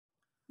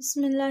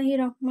বিসমিল্লাহির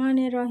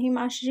রহমানির রহিম।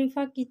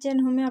 আশরিফা কিচেন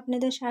হোমে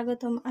আপনাদের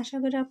স্বাগতম। আশা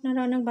করি আপনারা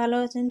অনেক ভালো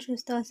আছেন,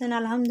 সুস্থ আছেন,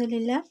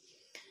 আলহামদুলিল্লাহ।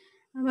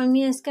 আমি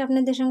আজকে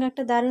আপনাদের সঙ্গে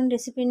একটা দারুণ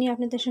রেসিপি নিয়ে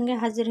আপনাদের সঙ্গে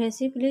হাজির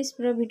হয়েছি। প্লিজ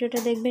পুরো ভিডিওটা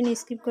দেখবেন,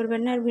 স্কিপ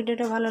করবেন না। আর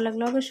ভিডিওটা ভালো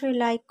লাগলে অবশ্যই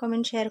লাইক,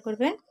 কমেন্ট, শেয়ার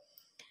করবেন।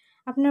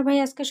 আপনার ভাই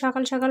আজকে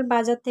সকাল সকাল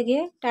বাজার থেকে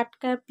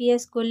টাটকা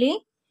পেঁয়াজ কলি,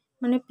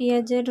 মানে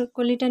পেঁয়াজের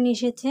কলিটা নিয়ে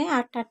এসেছে,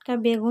 আর টাটকা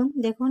বেগুন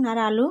দেখুন, আর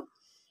আলু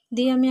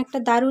দিয়ে আমি একটা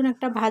দারুণ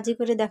একটা ভাজি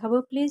করে দেখাবো।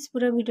 প্লিজ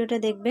পুরো ভিডিওটা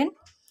দেখবেন।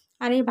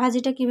 আর এই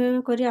ভাজিটা কিভাবে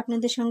করি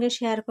আপনাদের সঙ্গে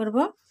শেয়ার করব।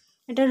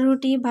 এটা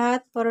রুটি,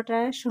 ভাত,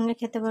 পরোটার সঙ্গে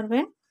খেতে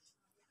পারবেন।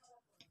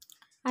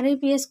 আর এই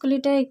পেঁয়াজ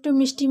কলিটা একটু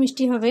মিষ্টি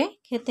মিষ্টি হবে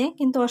খেতে,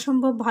 কিন্তু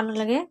অসম্ভব ভালো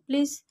লাগে।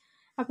 প্লিজ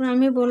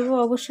আমি বলবো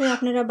অবশ্যই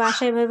আপনারা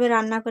বাসায় এভাবে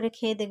রান্না করে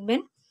খেয়ে দেখবেন।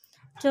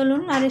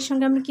 চলুন, আর এর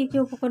সঙ্গে আমি কী কী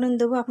উপকরণ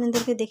দেবো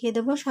আপনাদেরকে দেখিয়ে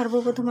দেবো।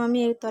 সর্বপ্রথম আমি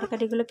এই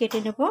তরকারিগুলো কেটে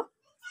নেব।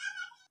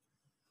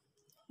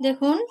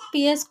 দেখুন,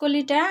 পেঁয়াজ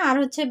কলিটা আর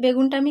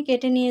বেগুনটা আমি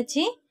কেটে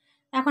নিয়েছি।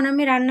 এখন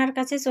আমি রান্নার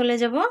কাছে চলে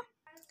যাব।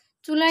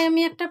 চুলায়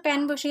আমি একটা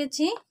প্যান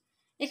বসিয়েছি।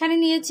 এখানে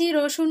নিয়েছি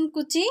রসুন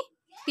কুচি,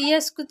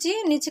 পেঁয়াজ কুচি,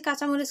 নিচে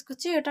কাঁচামরিচ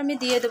কুচি, ওটা আমি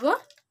দিয়ে দেব।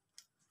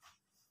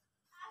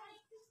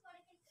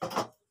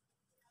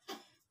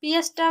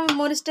 পেঁয়াজটা,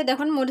 মরিচটা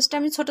দেখুন, মরিচটা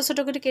আমি ছোট ছোট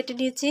করে কেটে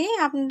নিয়েছি।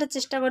 আপনারা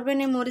চেষ্টা করবেন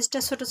এই মরিচটা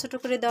ছোট ছোট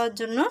করে দেওয়ার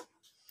জন্য।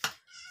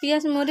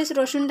 পেঁয়াজ, মরিচ,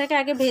 রসুনটাকে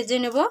আগে ভেজে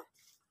নেব।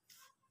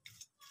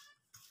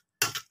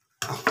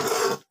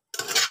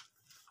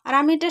 আর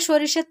আমি এটা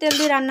সরিষার তেল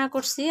দিয়ে রান্না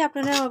করছি,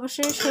 আপনারা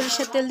অবশ্যই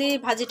সরিষার তেল দিয়ে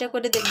ভাজিটা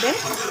করে দেখবেন।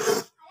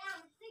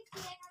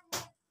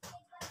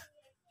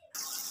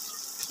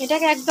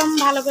 এটাকে একদম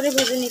ভালো করে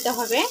ভেজে নিতে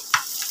হবে,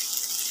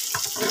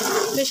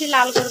 বেশি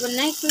লাল করবেন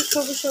না, একটু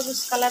সবুজ সবুজ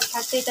কালার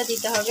থাকতে এটা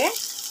দিতে হবে।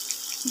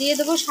 দিয়ে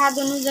দেবো স্বাদ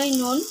অনুযায়ী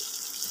নুন,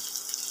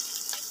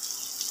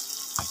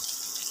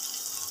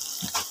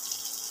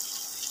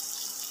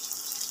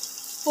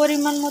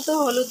 পরিমাণ মতো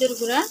হলুদের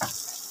গুঁড়া,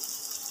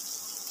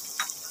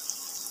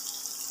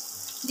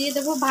 দিয়ে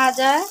দেবো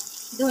ভাজা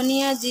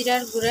ধনিয়া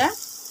জিরার গুঁড়া।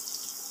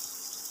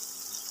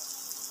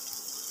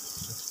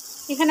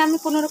 এখানে আমি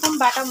কোনো রকম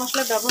বাটা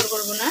মশলা ব্যবহার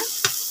করব না,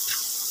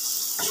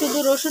 শুধু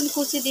রসুন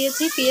কুচি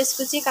দিয়েছি, পেঁয়াজ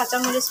কুচি,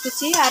 কাঁচামরিচ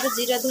কুচি, আর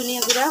জিরা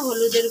ধনিয়া গুঁড়া,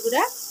 হলুদের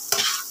গুঁড়া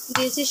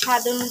দিয়েছি,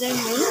 স্বাদ অনুযায়ী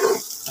নুন।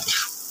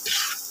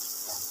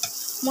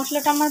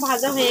 মশলাটা আমার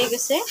ভাজা হয়ে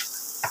গেছে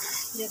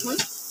দেখুন।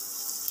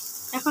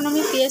 এখন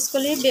আমি পেঁয়াজ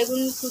কলি,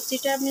 বেগুন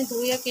কুচিটা আমি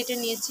ধুয়ে কেটে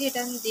নিয়েছি, এটা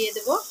আমি দিয়ে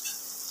দেব।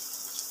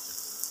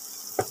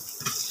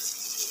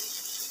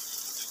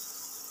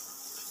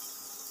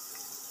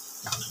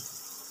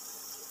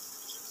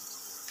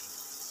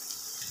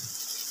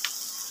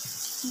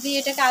 দিয়ে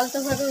এটাকে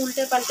আলতোভাবে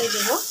উল্টে পাল্টে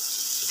দেব।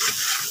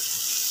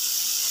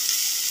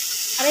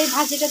 আর এই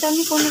ভাজিটাতে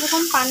আমি কোনো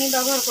রকম পানি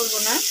ব্যবহার করব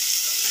না।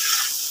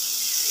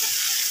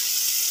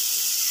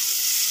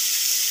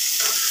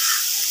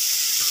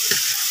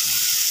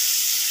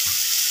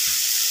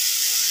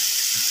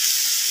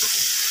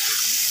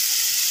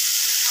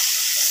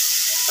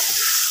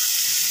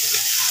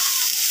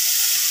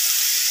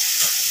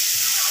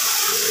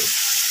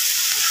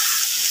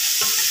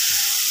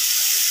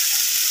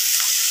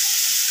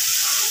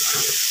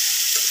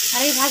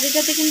 আর এই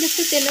ভাজিটাতে কিন্তু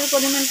একটু তেলের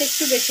পরিমাণটা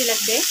একটু বেশি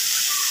লাগবে।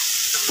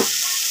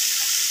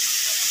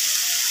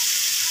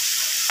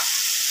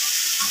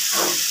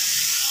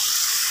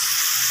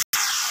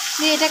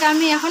 দিয়ে এটাকে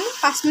আমি এখন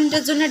 5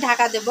 মিনিটের জন্য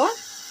ঢাকা দেব।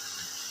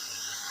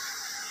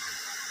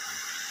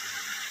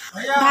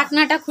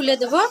 ঢাকনাটা খুলে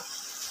দেব,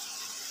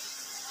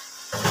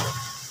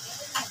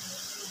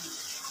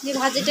 দিয়ে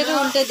ভাজিটাকে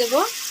উল্টে দেব।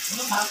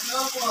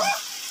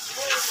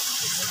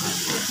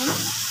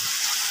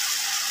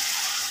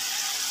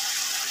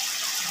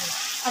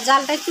 আর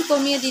জালটা একটু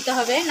কমিয়ে দিতে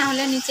হবে, না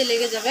হলে নিচে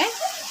লেগে যাবে।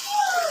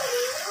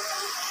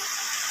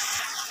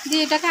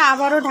 দিয়ে এটাকে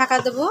আবারও ঢাকা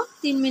দেব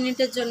 3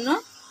 মিনিটের জন্য।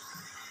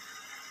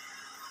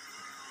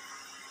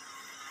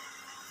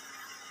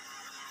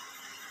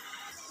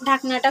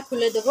 ঢাকনাটা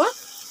খুলে দেব।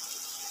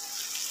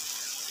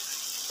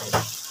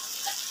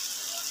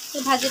 তো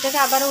ভাজিটাকে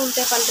আবারও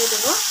উল্টে পাল্টে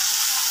দেব।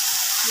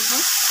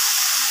 দেখুন,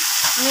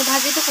 আমি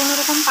ভাজিতে কোনো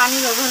রকম পানি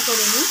ব্যবহার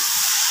করিনি,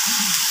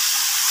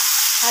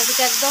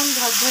 ভাজিটা একদম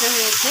ঝরঝরে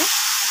হয়েছে।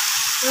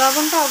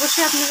 লবণটা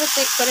অবশ্যই আপনারা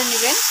চেক করে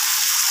নেবেন,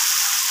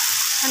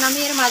 কারণ আমি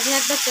এর মাঝে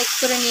একবার চেক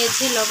করে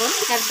নিয়েছি, লবণ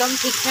একদম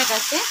ঠিকঠাক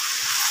আছে।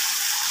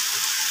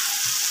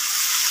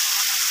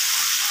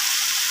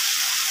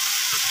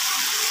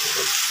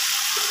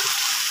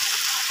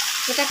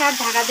 এটাকে আর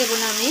ঢাকা দেব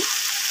না আমি।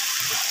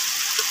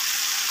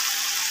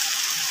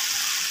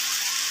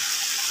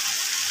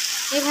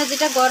 এই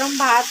ভাজিটা গরম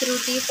ভাত,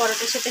 রুটি,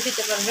 পরোটার সাথে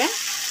খেতে পারবেন।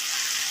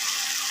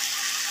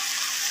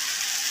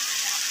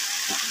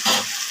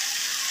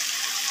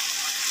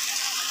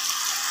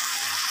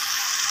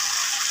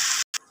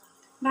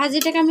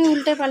 ভাজিটাকে আমি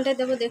উল্টে পাল্টে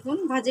দেবো। দেখুন,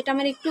 ভাজিটা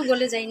আমার একটু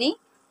গলে যায়নি,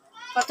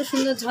 কত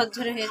সুন্দর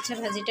ঝরঝরে হয়েছে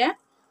ভাজিটা।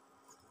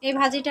 এই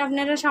ভাজিটা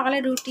আপনারা সকালে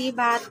রুটি,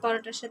 ভাত,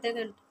 পরোটার সাথে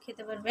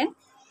খেতে পারবেন।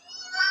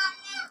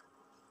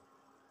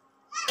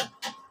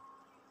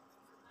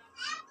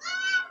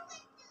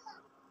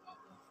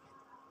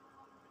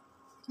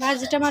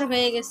 ভাজিটা আমার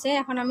হয়ে গেছে,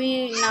 এখন আমি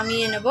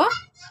নামিয়ে নেব।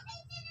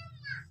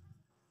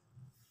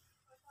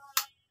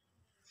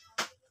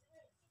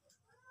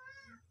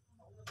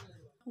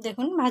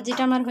 দেখুন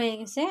ভাজিটা আমার হয়ে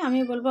গেছে। আমি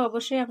বলবো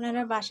অবশ্যই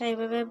আপনারা বাসায়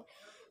এভাবে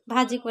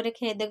ভাজি করে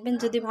খেয়ে দেখবেন।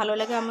 যদি ভালো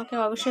লাগে আমাকে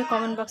অবশ্যই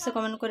কমেন্ট বক্সে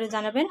কমেন্ট করে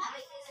জানাবেন।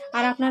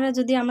 আর আপনারা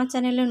যদি আমার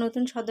চ্যানেলে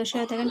নতুন সদস্য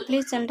হয়ে থাকেন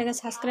প্লিজ চ্যানেলটাকে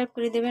সাবস্ক্রাইব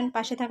করে দেবেন।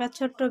 পাশে থাকা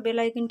ছোট্ট বেল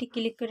আইকনটি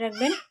ক্লিক করে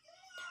রাখবেন,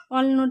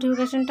 অল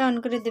নোটিফিকেশনটা অন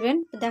করে দেবেন।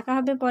 দেখা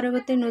হবে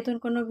পরবর্তী নতুন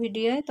কোনো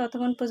ভিডিওয়।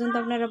 ততক্ষণ পর্যন্ত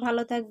আপনারা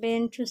ভালো থাকবেন,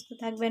 সুস্থ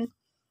থাকবেন।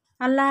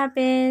 আল্লাহ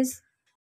হাফেজ।